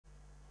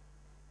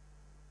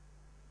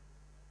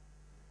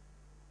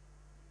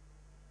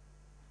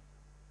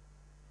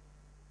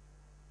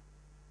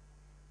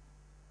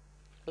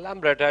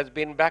Lambretta has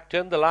been backed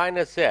in. The line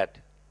is set.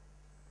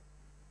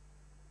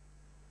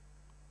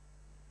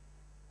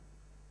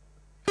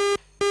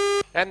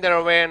 And they're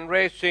away and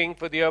racing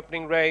for the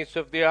opening race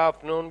of the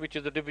afternoon, which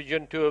is the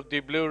Division 2 of the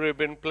Blue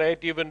Ribbon Plate,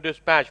 even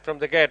dispatched from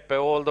the gate by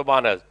all the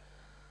runners.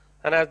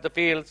 And as the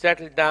field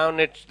settles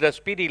down, it's the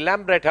speedy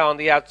Lambretta on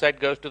the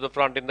outside goes to the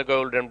front in the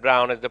golden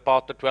brown as they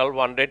pass the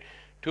 1200.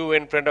 Two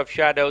in front of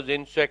Shadows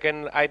in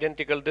second,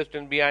 identical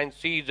distance behind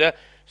Caesar.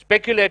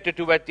 Speculator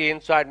two at the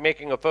inside,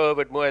 making a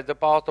forward move as they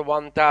pass the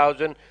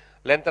 1000.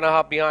 Length and a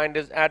half behind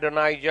is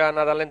Adhiraj.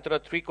 Another length and a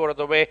three-quarter of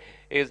the way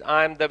is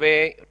I'm the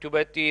Way.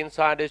 Toward the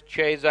inside is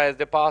Chaser as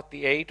they pass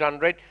the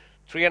 800.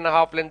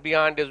 3.5 lengths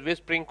behind is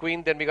Whispering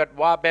Queen. Then we got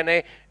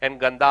Wabene and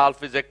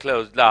Gandalf is a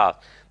close last.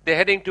 They're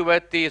heading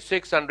toward the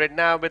 600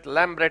 now with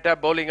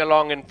Lambretta bowling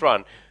along in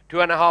front.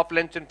 2.5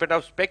 lengths in front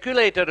of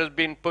Speculator has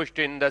been pushed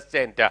in the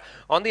center.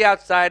 On the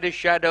outside is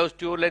Shadows.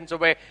 2 lengths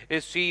away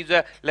is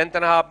Caesar. Length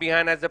and a half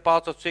behind as the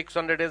pass of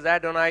 600 is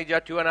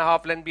Adonijah.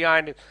 2.5 lengths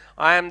behind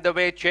I Am the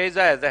Way Chaser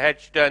as the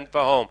hedge turns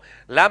for home.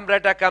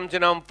 Lambretta comes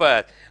in home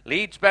first.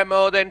 Leads by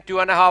more than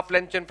 2.5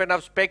 lengths in front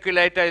of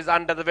Speculator is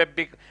under the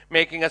whip,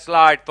 making a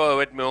slide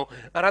forward move.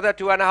 Another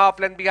 2.5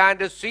 lengths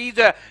behind is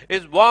Caesar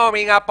is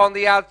warming up on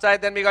the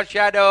outside. Then we got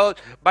Shadows.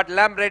 But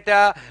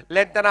Lambretta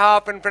length and a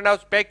half in front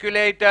of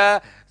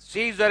Speculator.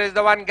 Caesar is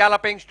the one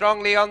galloping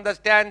strongly on the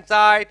stand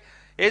side.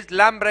 Is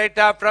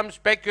Lambretta from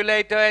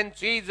Speculator and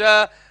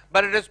Caesar,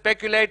 but it is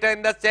Speculator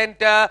in the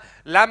center.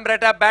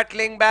 Lambretta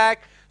battling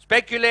back.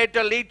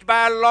 Speculator leads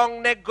by a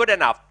long neck, good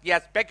enough.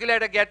 Yes,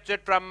 Speculator gets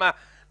it from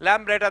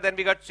Lambretta. Then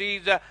we got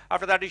Caesar.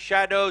 After that is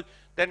Shadows.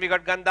 Then we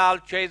got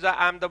Gandalf, Chaser,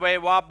 I'm the Way,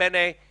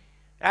 Wabene.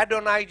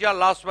 Adonijah,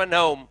 last one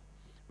home.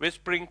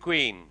 Whispering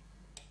Queen.